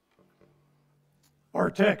Our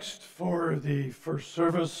text for the first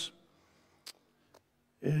service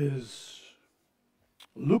is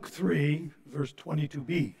Luke 3, verse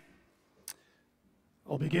 22b.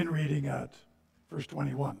 I'll begin reading at verse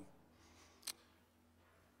 21.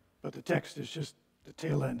 But the text is just the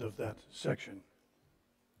tail end of that section.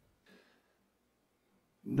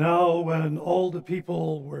 Now, when all the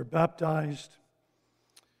people were baptized,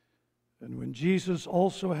 and when Jesus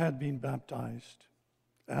also had been baptized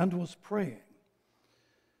and was praying,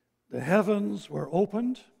 the heavens were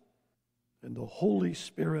opened, and the Holy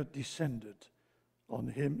Spirit descended on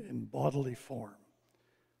him in bodily form,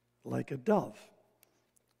 like a dove.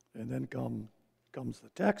 And then comes the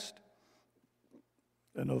text.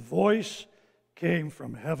 And a voice came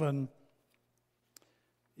from heaven,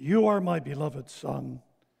 "You are my beloved Son,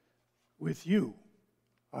 with you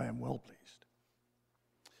I am well pleased."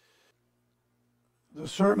 The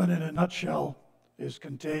sermon in a nutshell is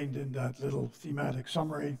contained in that little thematic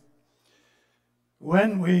summary.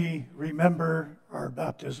 When we remember our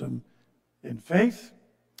baptism in faith,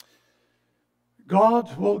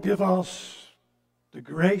 God will give us the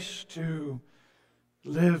grace to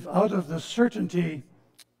live out of the certainty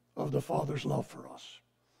of the Father's love for us.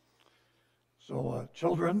 So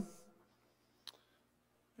children,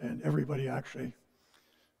 and everybody actually,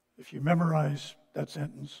 if you memorize that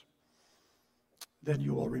sentence, then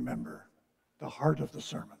you will remember the heart of the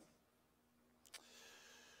sermon.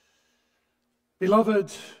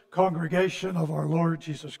 Beloved congregation of our Lord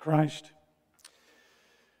Jesus Christ,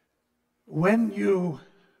 when you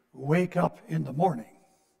wake up in the morning,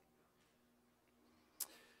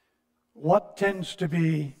 what tends to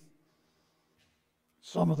be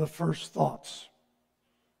some of the first thoughts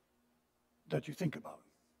that you think about?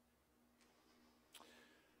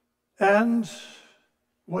 And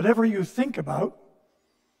whatever you think about,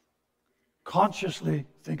 consciously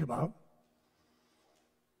think about,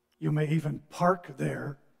 you may even park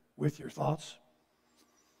there with your thoughts.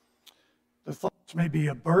 The thoughts may be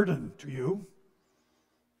a burden to you,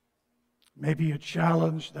 maybe a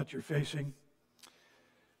challenge that you're facing.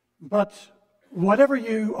 But whatever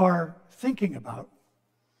you are thinking about,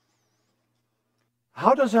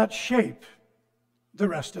 how does that shape the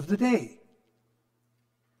rest of the day?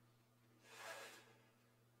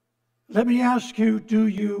 Let me ask you, do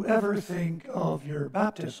you ever think of your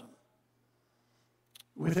baptism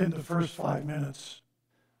within the first 5 minutes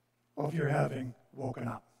of your having woken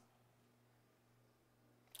up?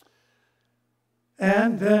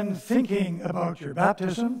 And then thinking about your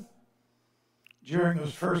baptism during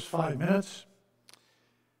those first 5 minutes,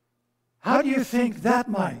 how do you think that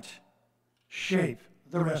might shape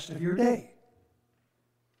the rest of your day?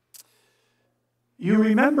 You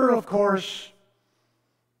remember, of course,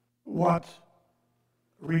 what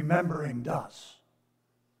remembering does.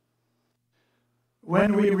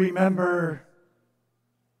 When we remember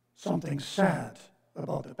something sad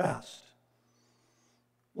about the past,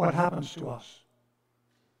 what happens to us?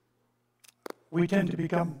 We tend to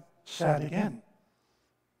become sad again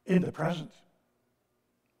in the present.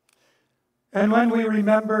 And when we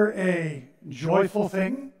remember a joyful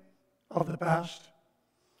thing of the past,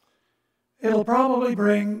 it'll probably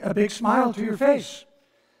bring a big smile to your face,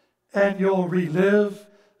 and you'll relive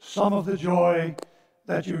some of the joy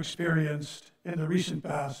that you experienced in the recent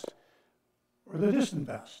past or the distant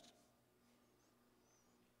past.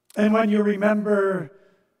 And when you remember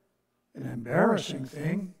an embarrassing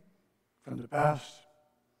thing from the past,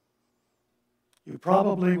 you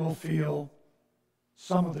probably will feel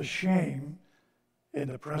some of the shame in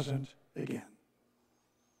the present again.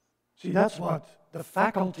 See, that's what the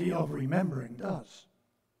faculty of remembering does.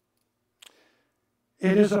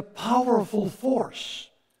 It is a powerful force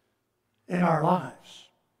in our lives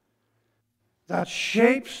that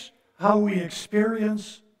shapes how we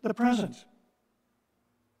experience the present.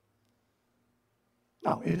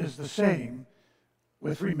 Now, it is the same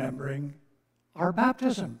with remembering our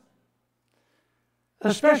baptism,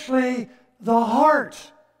 especially the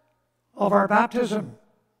heart of our baptism,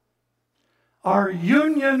 our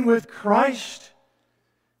union with Christ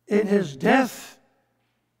in his death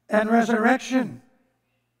and resurrection.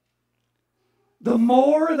 The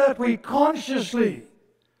more that we consciously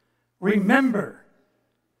remember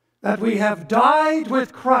that we have died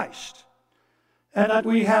with Christ and that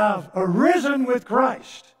we have arisen with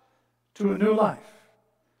Christ to a new life,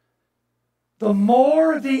 the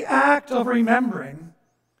more the act of remembering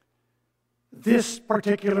this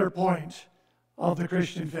particular point of the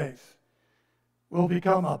Christian faith will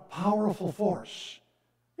become a powerful force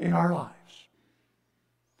in our lives.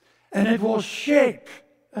 And it will shape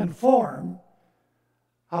and form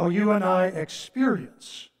how you and I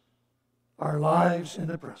experience our lives in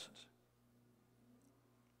the present.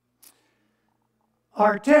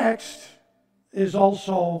 Our text is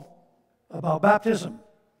also about baptism.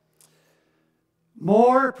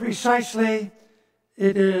 More precisely,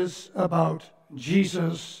 it is about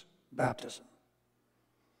Jesus' baptism.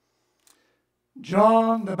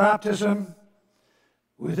 John the Baptism,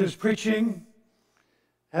 with his preaching,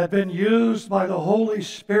 had been used by the Holy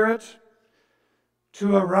Spirit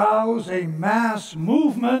to arouse a mass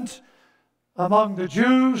movement among the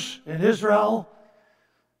Jews in Israel.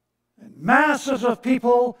 And masses of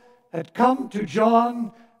people had come to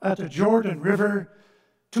John at the Jordan River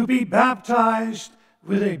to be baptized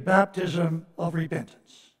with a baptism of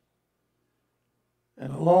repentance.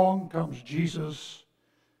 And along comes Jesus,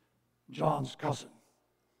 John's cousin.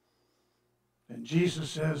 And Jesus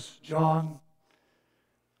says, John,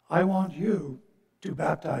 I want you to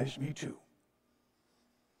baptize me too.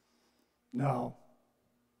 Now,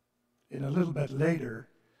 in a little bit later,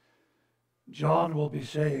 John will be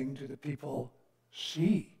saying to the people,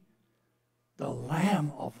 see, the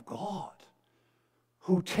Lamb of God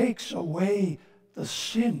who takes away the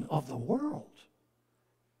sin of the world.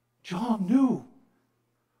 John knew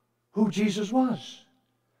who Jesus was.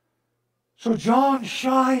 So John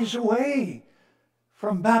shies away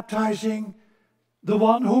from baptizing the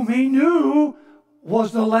one whom he knew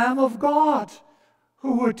was the Lamb of God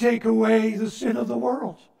who would take away the sin of the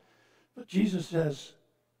world. But Jesus says,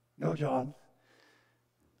 no, John,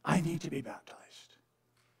 I need to be baptized,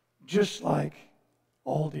 just like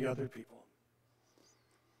all the other people.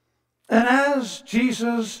 And as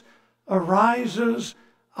Jesus arises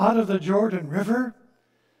out of the Jordan River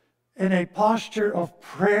in a posture of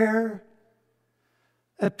prayer,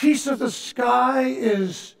 a piece of the sky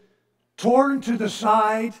is torn to the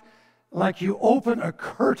side like you open a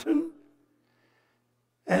curtain,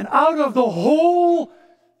 and out of the hole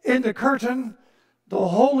in the curtain, the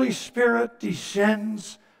Holy Spirit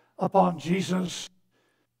descends upon Jesus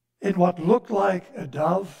in what looked like a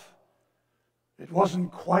dove. It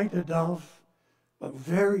wasn't quite a dove, but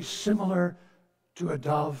very similar to a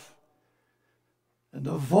dove. And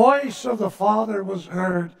the voice of the Father was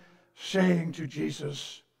heard saying to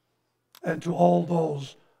Jesus and to all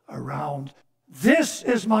those around, this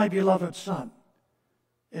is my beloved Son,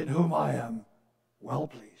 in whom I am well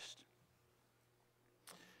pleased.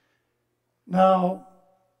 Now,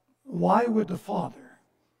 why would the Father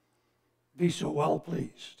be so well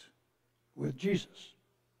pleased with Jesus,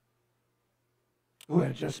 who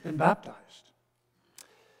had just been baptized?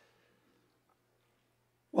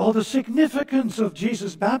 Well, the significance of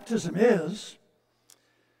Jesus' baptism is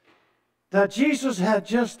that Jesus had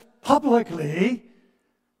just publicly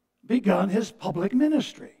begun his public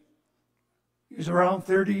ministry. He was around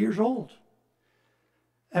 30 years old.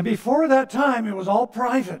 And before that time, it was all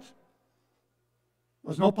private. There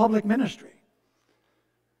was no public ministry.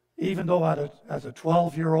 Even though as a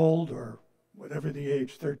 12-year-old or whatever the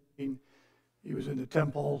age, 13, he was in the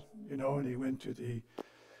temple, and he went to the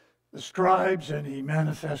scribes and he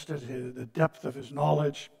manifested the depth of his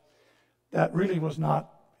knowledge. That really was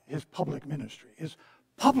not his public ministry. His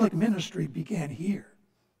public ministry began here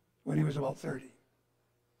when he was about 30.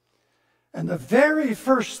 And the very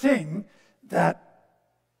first thing that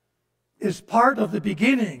is part of the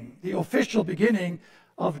beginning, the official beginning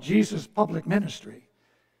of Jesus' public ministry,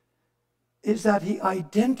 is that he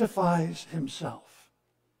identifies himself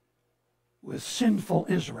with sinful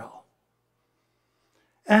Israel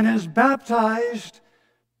and is baptized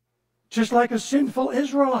just like a sinful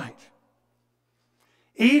Israelite,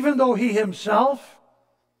 even though he himself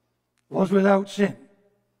was without sin.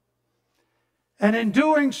 And in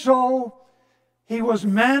doing so, he was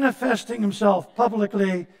manifesting himself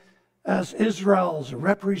publicly as Israel's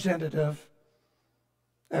representative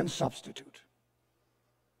and substitute.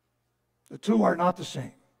 The two are not the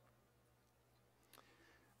same.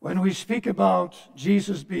 When we speak about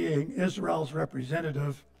Jesus being Israel's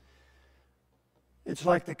representative, it's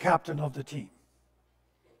like the captain of the team.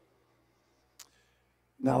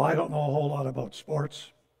 Now, I don't know a whole lot about sports,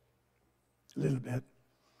 a little bit.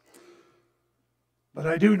 But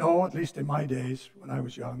I do know, at least in my days when I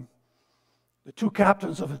was young, the two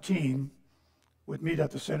captains of a team would meet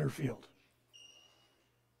at the center field.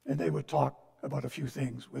 And they would talk about a few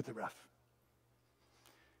things with the ref.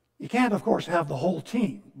 You can't, of course, have the whole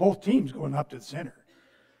team, both teams going up to the center.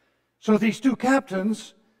 So these two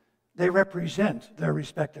captains, they represent their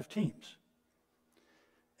respective teams.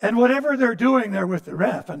 And whatever they're doing there with the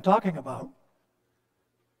ref and talking about,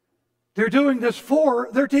 they're doing this for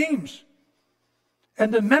their teams.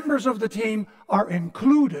 And the members of the team are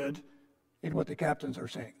included in what the captains are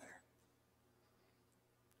saying there.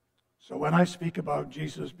 So when I speak about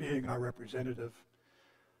Jesus being our representative,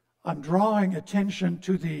 I'm drawing attention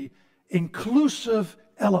to the inclusive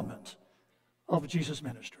element of Jesus'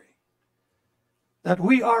 ministry. That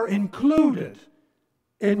we are included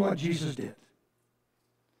in what Jesus did.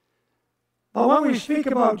 But when we speak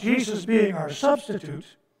about Jesus being our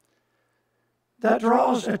substitute, that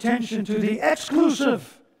draws attention to the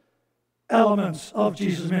exclusive elements of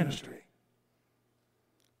Jesus' ministry.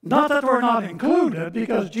 Not that we're not included,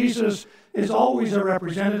 because Jesus is always a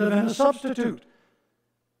representative and a substitute.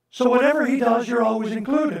 So whatever he does, you're always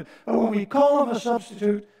included. But when we call him a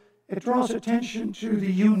substitute, it draws attention to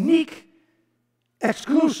the unique,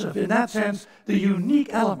 exclusive, in that sense, the unique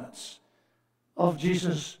elements of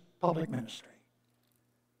Jesus' public ministry.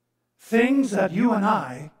 Things that you and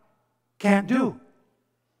I can't do.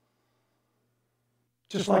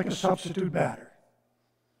 Just like a substitute batter.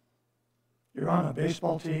 You're on a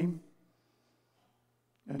baseball team,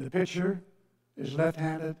 and the pitcher is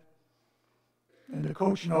left-handed, and the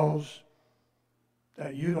coach knows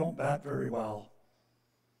that you don't bat very well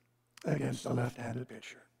against a left-handed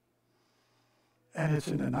pitcher. And it's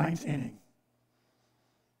in the 9th inning,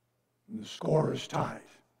 and the score is tied,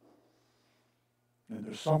 and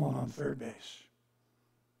there's someone on third base.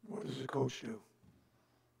 What does the coach do?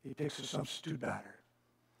 He picks a substitute batter.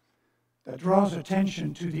 That draws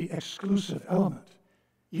attention to the exclusive element.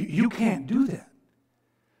 You can't do that.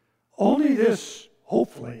 Only this,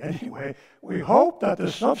 hopefully anyway, we hope that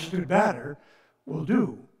the substitute batter will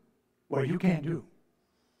do what you can't do.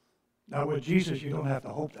 Now with Jesus, you don't have to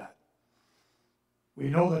hope that. We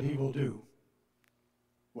know that he will do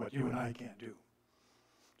what you and I can't do.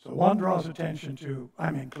 So one draws attention to,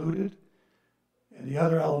 I'm included, and the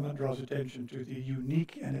other element draws attention to the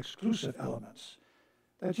unique and exclusive elements.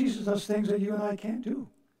 That Jesus does things that you and I can't do.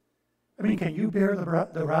 I mean, can you bear the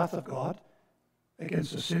wrath of God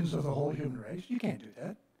against the sins of the whole human race? You can't do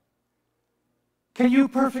that. Can you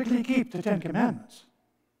perfectly keep the 10 Commandments?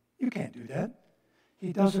 You can't do that.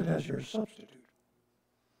 He does it as your substitute,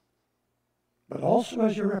 but also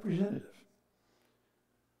as your representative.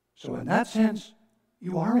 So in that sense,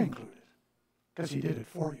 you are included because he did it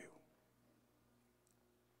for you.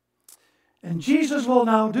 And Jesus will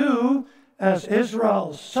now do, as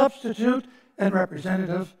Israel's substitute and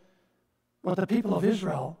representative, what the people of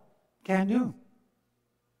Israel can do.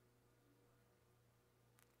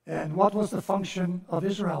 And what was the function of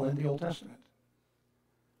Israel in the Old Testament?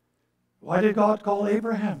 Why did God call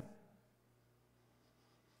Abraham?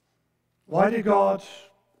 Why did God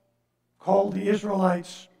call the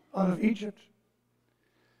Israelites out of Egypt?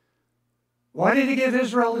 Why did he give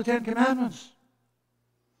Israel the 10 Commandments?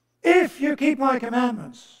 If you keep my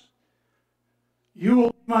commandments, you will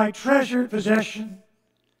be my treasured possession.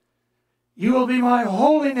 You will be my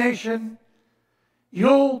holy nation.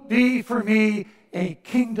 You'll be for me a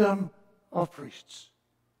kingdom of priests.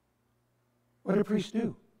 What do priests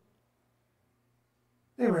do?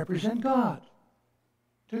 They represent God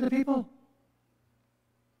to the people.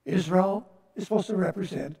 Israel is supposed to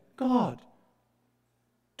represent God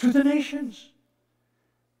to the nations.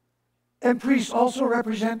 And priests also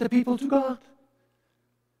represent the people to God.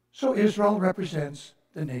 So Israel represents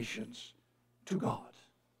the nations to God.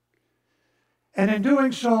 And in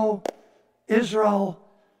doing so, Israel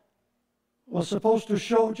was supposed to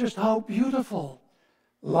show just how beautiful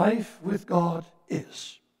life with God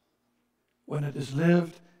is when it is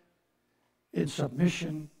lived in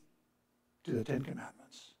submission to the 10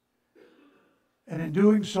 Commandments. And in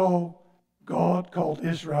doing so, God called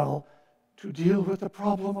Israel to deal with the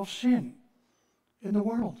problem of sin in the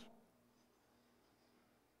world.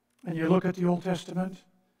 And you look at the Old Testament,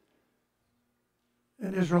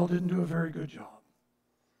 and Israel didn't do a very good job.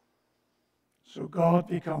 So God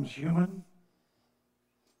becomes human.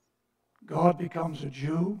 God becomes a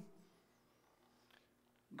Jew.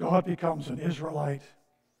 God becomes an Israelite,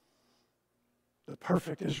 the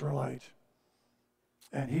perfect Israelite.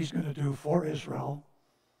 And he's going to do for Israel,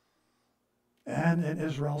 and in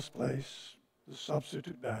Israel's place, the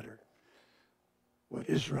substitute batter, what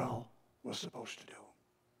Israel was supposed to do.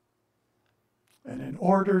 And in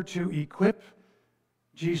order to equip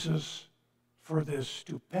Jesus for this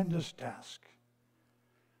stupendous task,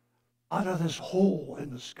 out of this hole in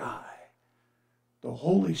the sky, the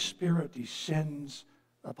Holy Spirit descends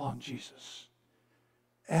upon Jesus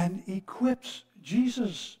and equips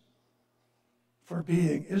Jesus for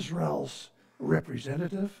being Israel's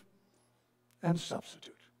representative and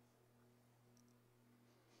substitute.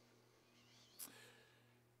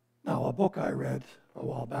 Now, a book I read a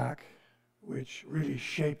while back, which really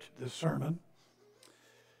shaped this sermon,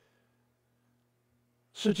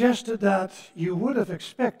 suggested that you would have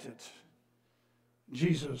expected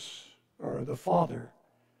Jesus, or the Father,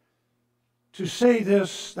 to say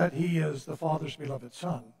this, that he is the Father's beloved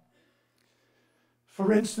Son.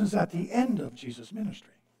 For instance, at the end of Jesus'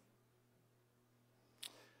 ministry.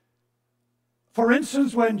 For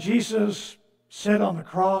instance, when Jesus said on the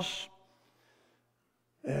cross,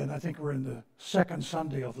 and I think we're in the second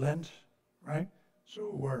Sunday of Lent, right? So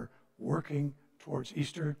we're working towards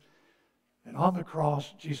Easter. And on the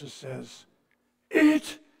cross, Jesus says,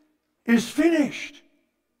 "It is finished."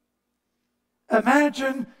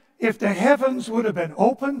 Imagine if the heavens would have been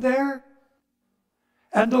opened there,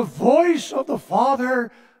 and the voice of the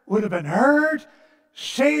Father would have been heard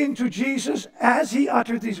saying to Jesus as he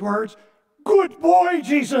uttered these words, "Good boy,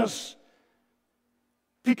 Jesus,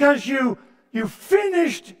 because you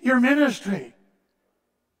finished your ministry.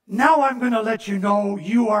 Now I'm going to let you know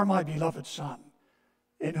you are my beloved Son,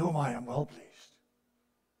 in whom I am well pleased."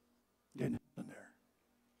 Didn't happen there.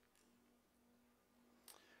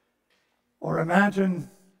 Or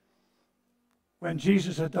imagine when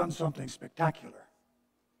Jesus had done something spectacular,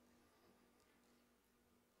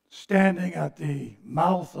 standing at the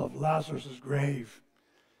mouth of Lazarus' grave,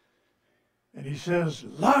 and he says,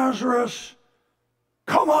 "Lazarus,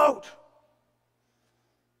 come out."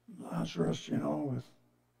 Lazarus, with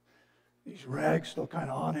these rags still kind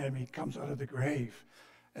of on him, he comes out of the grave,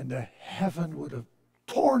 and the heaven would have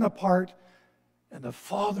torn apart, and the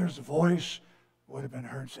Father's voice would have been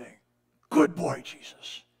heard saying, "Good boy,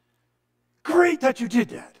 Jesus. Great that you did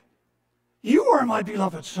that. You are my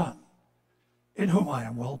beloved Son, in whom I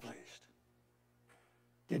am well pleased."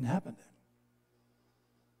 Didn't happen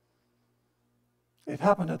then. It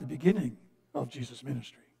happened at the beginning of Jesus'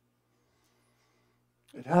 ministry.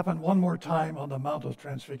 It happened one more time on the Mount of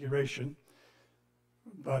Transfiguration,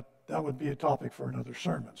 but that would be a topic for another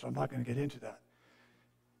sermon, so I'm not going to get into that.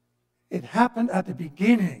 It happened at the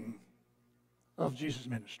beginning of Jesus'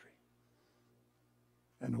 ministry.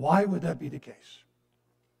 And why would that be the case?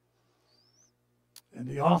 And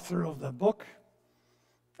the author of the book,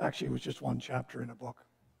 actually it was just one chapter in a book,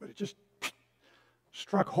 but it just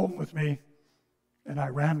struck home with me, and I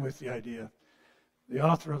ran with the idea. The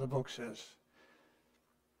author of the book says,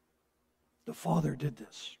 the Father did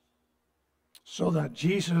this so that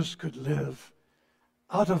Jesus could live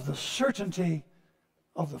out of the certainty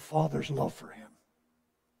of the Father's love for him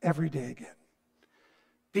every day again,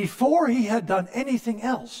 before he had done anything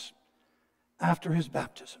else after his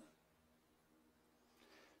baptism.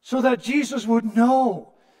 So that Jesus would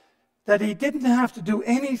know that he didn't have to do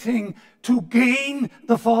anything to gain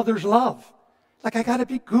the Father's love. Like, I got to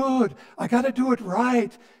be good. I got to do it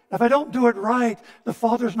right. If I don't do it right, the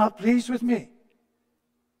Father's not pleased with me. It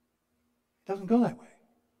doesn't go that way.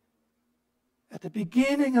 At the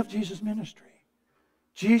beginning of Jesus' ministry,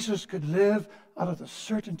 Jesus could live out of the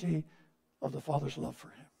certainty of the Father's love for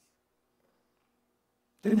him.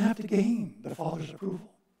 Didn't have to gain the Father's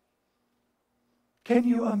approval. Can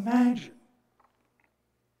you imagine?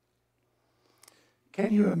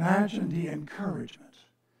 Can you imagine the encouragement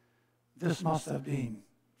this must have been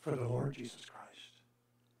for the Lord Jesus Christ?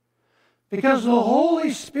 Because the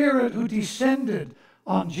Holy Spirit who descended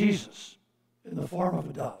on Jesus in the form of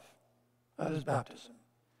a dove at his baptism,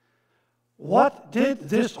 what did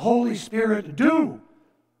this Holy Spirit do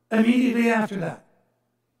immediately after that?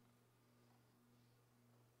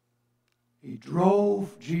 He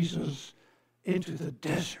drove Jesus into the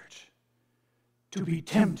desert to be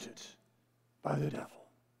tempted by the devil.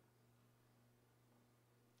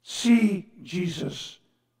 See Jesus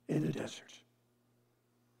in the desert.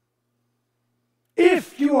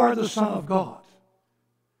 If you are the Son of God,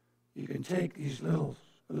 you can take these a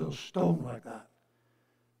little stone like that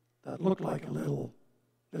look like a little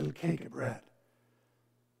cake of bread,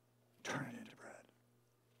 turn it into bread.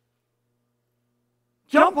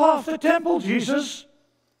 Jump off the temple, Jesus.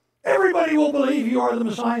 Everybody will believe you are the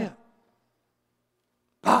Messiah.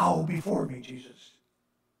 Bow before me, Jesus.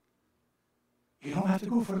 You don't have to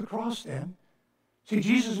go for the cross then. See,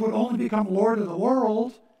 Jesus would only become Lord of the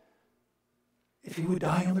world if he would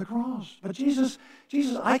die on the cross. But Jesus,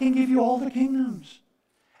 I can give you all the kingdoms,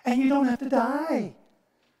 and you don't have to die.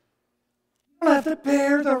 You don't have to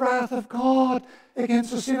bear the wrath of God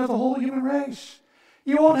against the sin of the whole human race.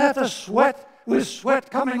 You won't have to sweat with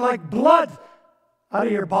sweat coming like blood out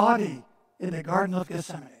of your body in the Garden of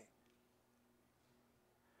Gethsemane.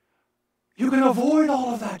 You can avoid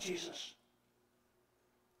all of that, Jesus.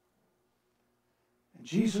 And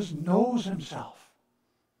Jesus knows himself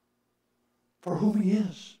for whom he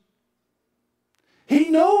is. He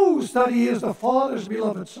knows that he is the Father's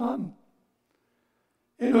beloved Son,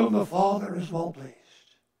 in whom the Father is well pleased.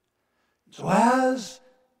 So as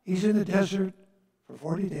he's in the desert for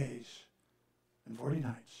 40 days and 40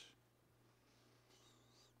 nights.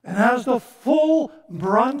 And as the full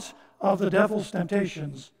brunt of the devil's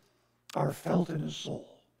temptations are felt in his soul,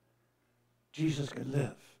 Jesus could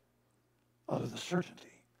live out of the certainty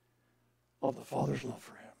of the Father's love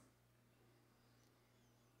for him.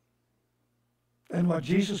 And what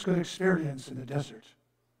Jesus could experience in the desert,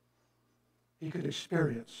 he could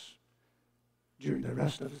experience during the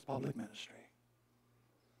rest of his public ministry.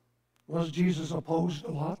 Was Jesus opposed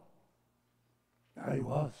a lot? Yeah, he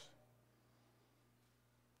was.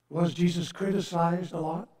 Was Jesus criticized a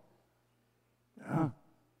lot? Yeah.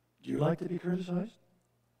 Do you like to be criticized?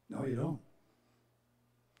 No, you don't.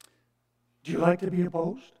 Do you like to be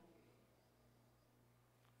opposed?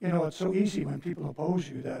 You know, it's so easy when people oppose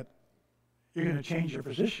you that you're going to change your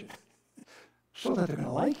position so that they're going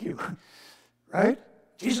to like you, right?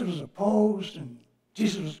 Jesus was opposed and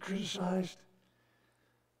Jesus was criticized.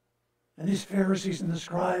 And these Pharisees and the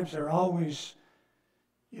scribes are always,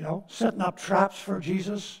 setting up traps for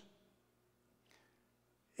Jesus.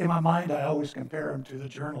 In my mind, I always compare them to the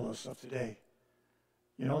journalists of today.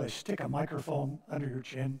 They stick a microphone under your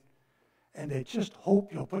chin and they just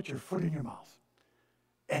hope you'll put your foot in your mouth.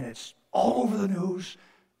 And it's all over the news,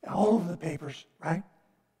 all over the papers, right?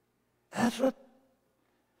 That's what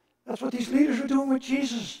these leaders are doing with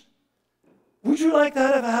Jesus. Would you like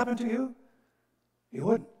that if it happened to you? You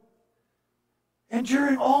wouldn't. And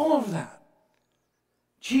during all of that,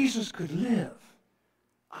 Jesus could live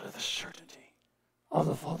out of the certainty of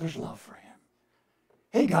the Father's love for him.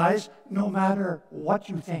 Hey guys, no matter what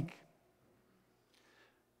you think,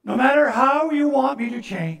 no matter how you want me to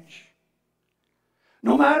change,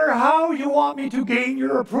 no matter how you want me to gain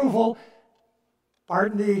your approval,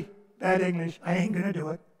 pardon the bad English, I ain't going to do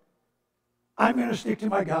it. I'm going to stick to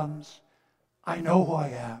my guns. I know who I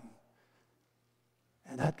am.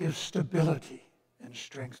 And that gives stability and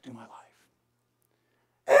strength to my life.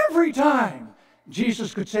 Every time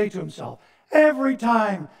Jesus could say to himself, every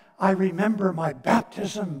time I remember my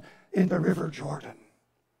baptism in the River Jordan,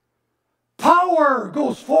 power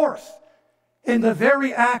goes forth in the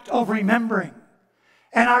very act of remembering.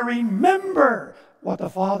 And I remember what the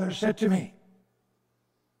Father said to me.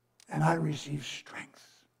 And I receive strength.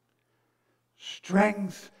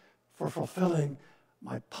 Strength for fulfilling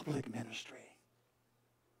my public ministry.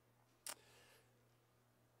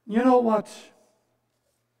 You know what?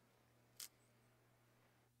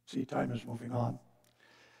 See, time is moving on.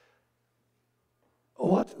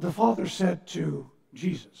 What the Father said to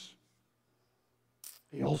Jesus,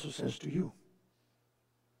 he also says to you.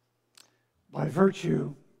 By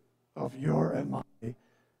virtue of your and my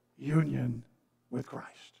union with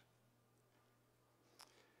Christ.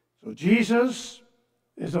 So Jesus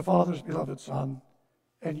is the Father's beloved Son,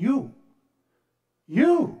 and you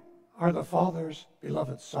are the Father's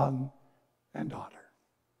beloved son and daughter.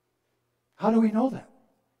 How do we know that?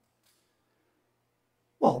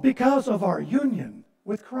 Well, because of our union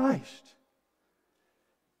with Christ.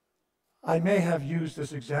 I may have used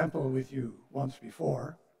this example with you once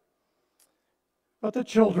before, but the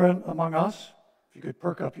children among us, if you could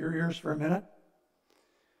perk up your ears for a minute,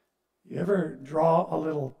 you ever draw a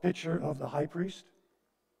little picture of the high priest?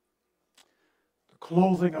 The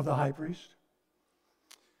clothing of the high priest?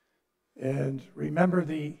 And remember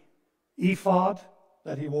the ephod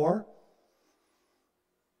that he wore?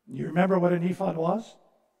 You remember what an ephod was?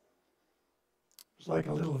 It was like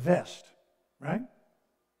a little vest, right?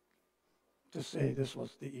 To say this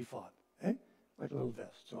was the ephod, eh? Like a little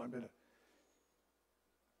vest. So I'm going to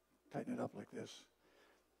tighten it up like this.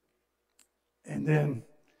 And then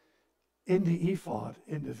in the ephod,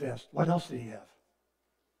 in the vest, what else did he have?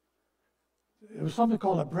 It was something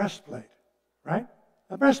called a breastplate, right?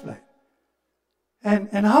 A breastplate.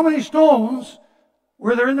 And how many stones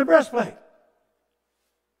were there in the breastplate?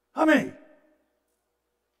 How many?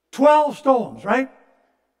 12 stones, right?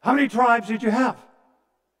 How many tribes did you have?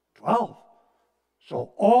 12.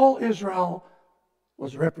 So all Israel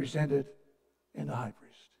was represented in the high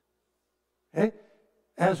priest. Okay?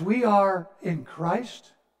 As we are in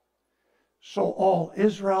Christ, so all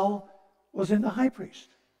Israel was in the high priest.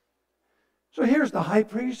 So here's the high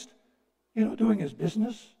priest, doing his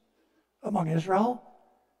business among Israel.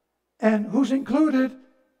 And who's included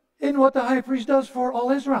in what the high priest does for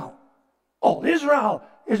all Israel? All Israel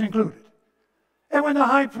is included. And when the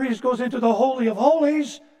high priest goes into the Holy of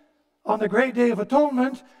Holies on the great day of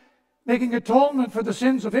atonement, making atonement for the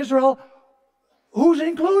sins of Israel, who's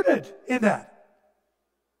included in that?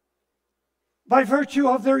 By virtue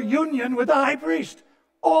of their union with the high priest,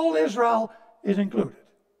 all Israel is included.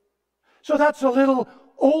 So that's a little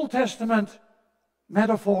Old Testament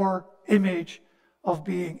metaphor, image of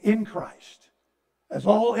being in Christ. As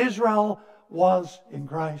all Israel was in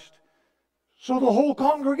Christ, so the whole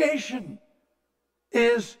congregation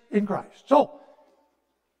is in Christ. So,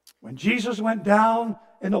 when Jesus went down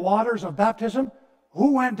in the waters of baptism,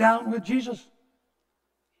 who went down with Jesus?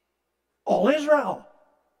 All Israel.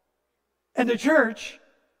 And the church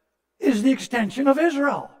is the extension of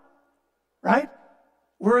Israel, right?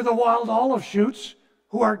 We're the wild olive shoots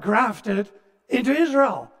who are grafted into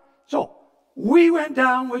Israel. So, we went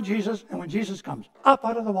down with Jesus, and when Jesus comes up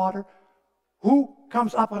out of the water, who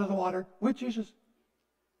comes up out of the water with Jesus?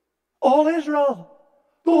 All Israel,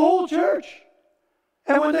 the whole church.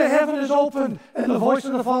 And when the heaven is opened and the voice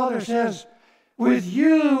of the Father says, with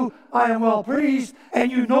you I am well pleased,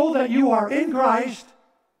 and you know that you are in Christ,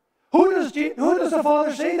 who does the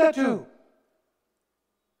Father say that to?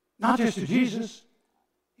 Not just to Jesus.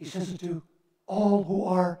 He says it to all who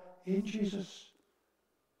are in Jesus.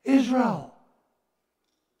 Israel.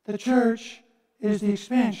 The church is the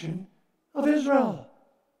expansion of Israel.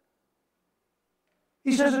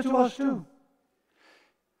 He says it to us too.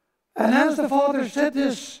 And as the Father said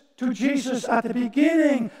this to Jesus at the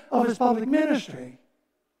beginning of his public ministry,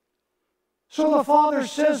 so the Father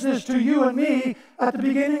says this to you and me at the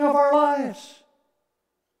beginning of our lives.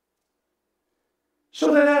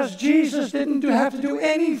 So that as Jesus didn't have to do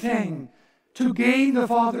anything to gain the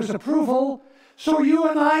Father's approval, so you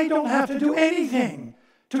and I don't have to do anything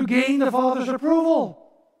to gain the Father's approval.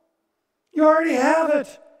 You already have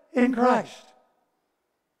it in Christ.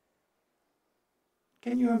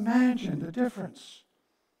 Can you imagine the difference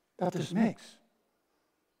that this makes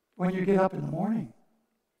when you get up in the morning?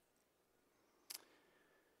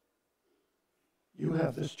 You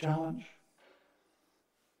have this challenge.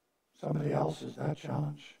 Somebody else has that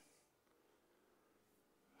challenge.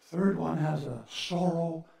 Third one has a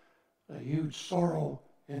sorrow, a huge sorrow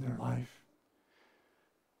in their life.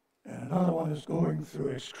 And another one is going through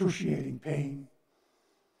excruciating pain,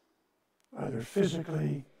 either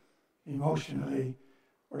physically, emotionally,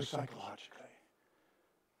 or psychologically.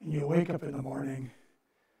 And you wake up in the morning,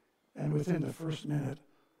 and within the first minute,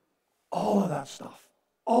 all of that stuff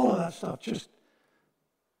just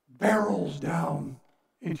barrels down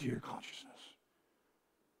into your consciousness.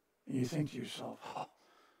 And you think to yourself,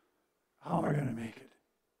 how am I going to make it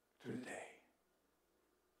through the day?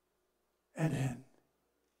 And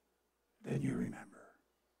then you remember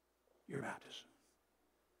your baptism.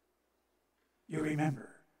 You remember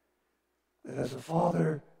that as the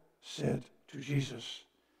Father said to Jesus,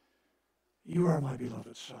 you are my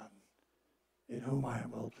beloved Son, in whom I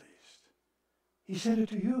am well pleased. He said it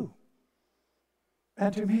to you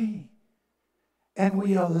and to me. And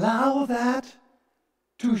we allow that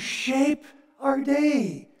to shape our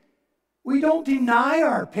day. We don't deny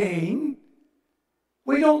our pain.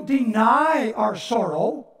 We don't deny our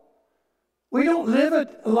sorrow. We don't live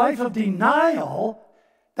a life of denial.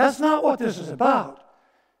 That's not what this is about.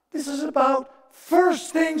 This is about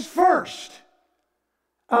first things first,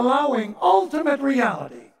 allowing ultimate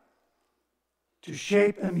reality to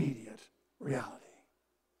shape immediate reality,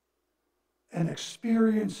 and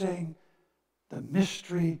experiencing the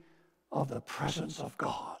mystery of the presence of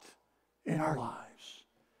God in our lives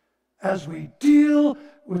as we deal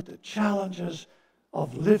with the challenges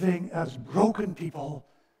of living as broken people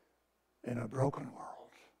in a broken world.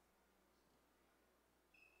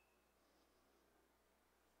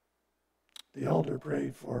 The elder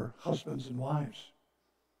prayed for husbands and wives.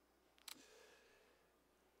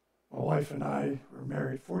 My wife and I were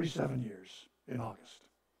married 47 years in August.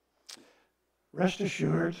 Rest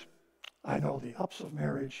assured, I know the ups of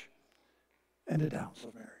marriage and the downs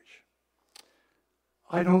of marriage.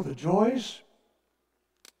 I know the joys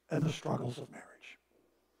and the struggles of marriage.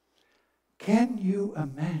 Can you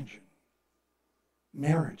imagine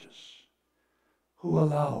marriages who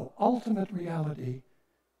allow ultimate reality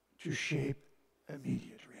to shape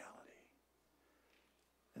immediate reality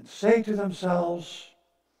and say to themselves,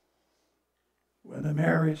 when the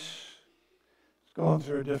marriage is going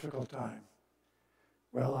through a difficult time,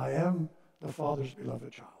 well, I am the Father's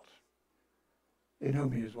beloved child, in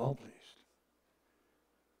whom he is well pleased.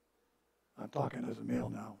 I'm talking as a male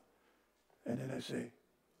now. And then I say,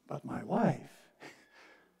 but my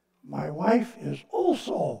wife is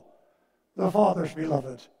also the Father's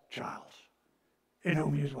beloved child, in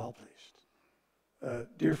whom he is well pleased.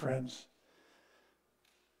 Dear friends,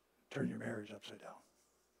 turn your marriage upside down.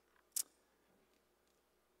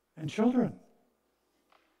 And children,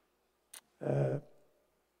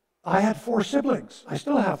 I had 4 siblings. I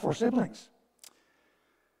still have 4 siblings.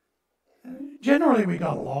 Generally, we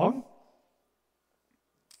got along,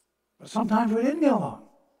 but sometimes we didn't get along.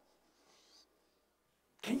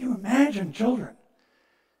 Can you imagine, children,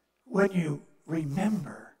 when you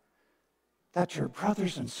remember that your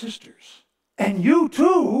brothers and sisters, and you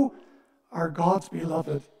too, are God's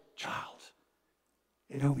beloved child,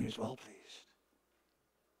 in whom he is well pleased?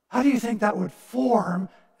 How do you think that would form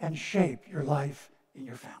and shape your life in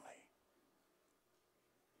your family?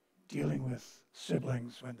 Dealing with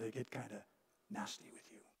siblings when they get kind of nasty with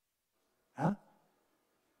you. Huh?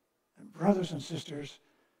 And brothers and sisters,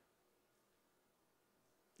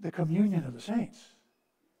 the communion of the saints.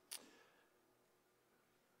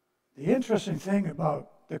 The interesting thing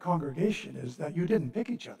about the congregation is that you didn't pick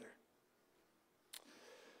each other.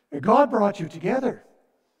 God brought you together.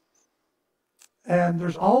 And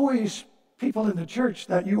there's always people in the church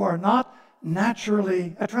that you are not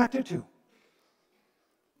naturally attracted to.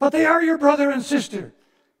 But they are your brother and sister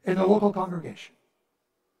in the local congregation.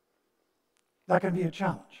 That can be a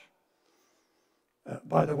challenge.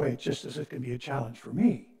 By the way, just as it can be a challenge for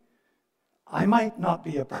me. I might not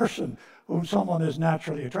be a person whom someone is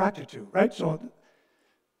naturally attracted to, right? So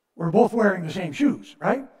we're both wearing the same shoes,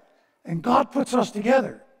 right? And God puts us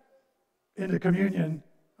together in the communion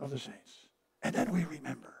of the saints. And then we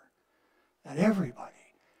remember that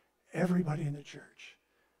everybody in the church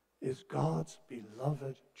is God's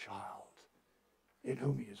beloved child in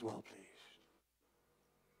whom he is well pleased.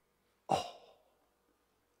 Oh,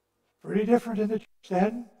 pretty different in the church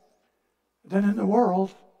then than in the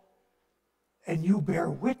world. And you bear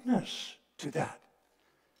witness to that,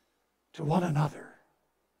 to one another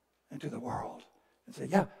and to the world. And say,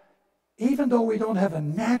 yeah, even though we don't have a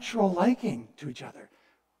natural liking to each other,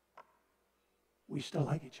 we still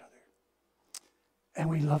like each other.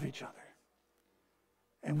 And we love each other.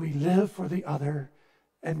 And we live for the other,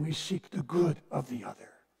 and we seek the good of the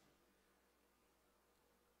other.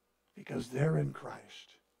 Because they're in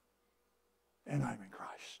Christ, and I'm in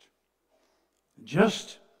Christ.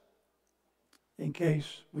 Just in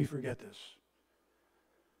case we forget this,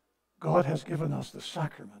 God has given us the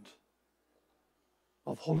sacrament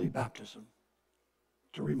of holy baptism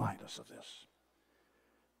to remind us of this.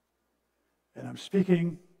 And I'm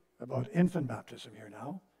speaking about infant baptism here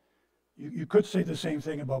now. You could say the same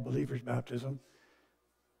thing about believers' baptism,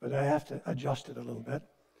 but I have to adjust it a little bit.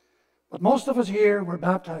 But most of us here were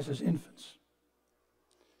baptized as infants.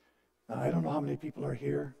 Now, I don't know how many people are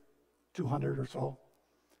here, 200 or so.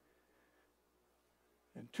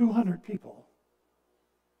 And 200 people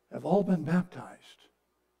have all been baptized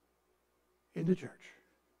in the church.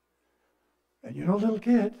 And you know, little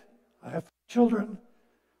kid, I have children.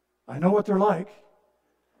 I know what they're like.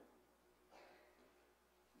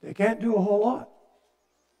 They can't do a whole lot.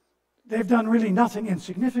 They've done really nothing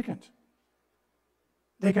insignificant.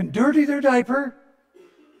 They can dirty their diaper,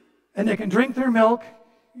 and they can drink their milk.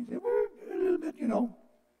 A little bit,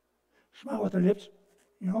 smile with their lips,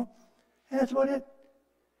 and that's about it.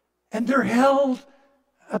 And they're held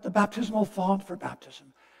at the baptismal font for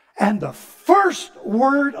baptism. And the first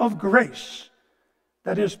word of grace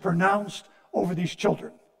that is pronounced over these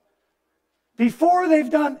children, before they've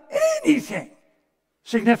done anything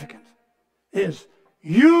significant, is,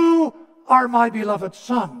 "You are my beloved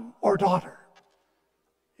son or daughter,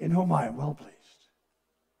 in whom I am well pleased."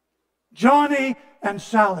 Johnny and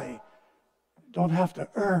Sally don't have to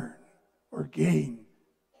earn or gain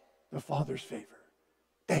the Father's favor.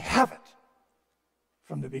 They have it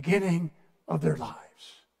from the beginning of their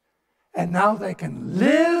lives. And now they can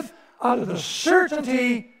live out of the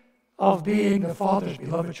certainty of being the Father's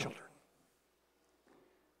beloved children.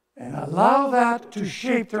 And allow that to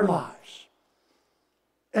shape their lives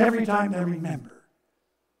every time they remember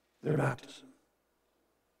their baptism.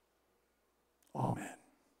 Amen.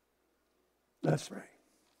 Let's pray.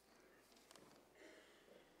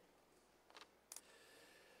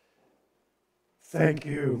 Thank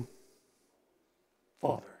you,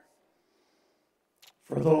 Father,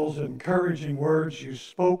 for those encouraging words you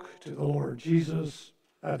spoke to the Lord Jesus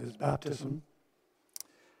at his baptism.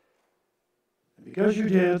 And because you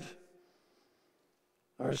did,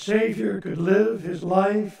 our Savior could live his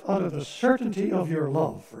life out of the certainty of your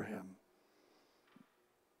love for him.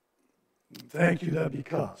 And thank you that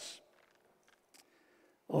because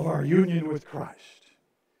of our union with Christ,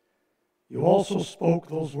 you also spoke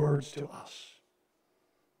those words to us.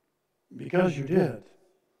 Because you did,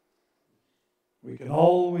 we can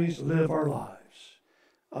always live our lives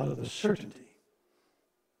out of the certainty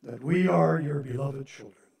that we are your beloved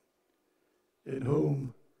children, in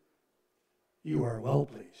whom you are well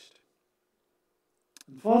pleased.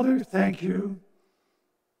 And Father, thank you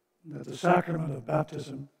that the sacrament of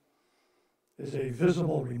baptism is a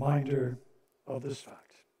visible reminder of this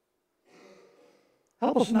fact.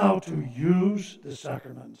 Help us now to use this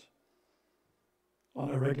sacrament on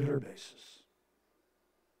a regular basis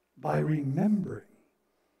by remembering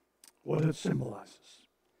what it symbolizes.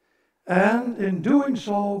 And in doing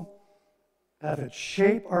so, have it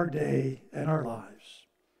shape our day and our lives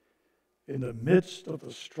in the midst of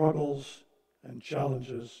the struggles and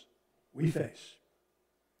challenges we face.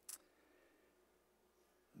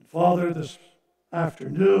 And Father, this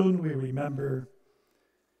afternoon we remember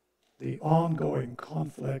the ongoing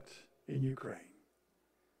conflict in Ukraine.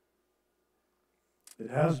 It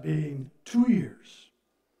has been 2 years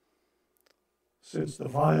since the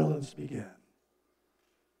violence began,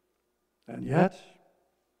 and yet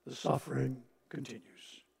the suffering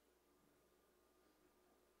continues.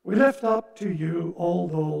 We lift up to you all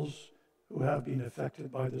those who have been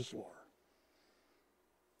affected by this war,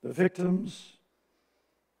 the victims,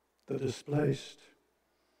 the displaced,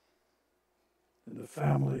 and the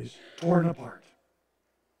families torn apart.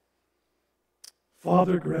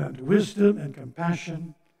 Father, grant wisdom and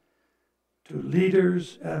compassion to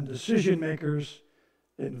leaders and decision makers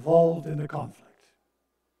involved in the conflict.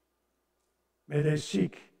 May they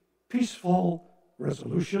seek peaceful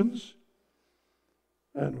resolutions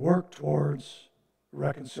and work towards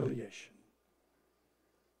reconciliation.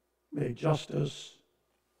 May justice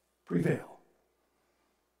prevail.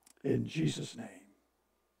 In Jesus' name,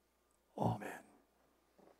 amen.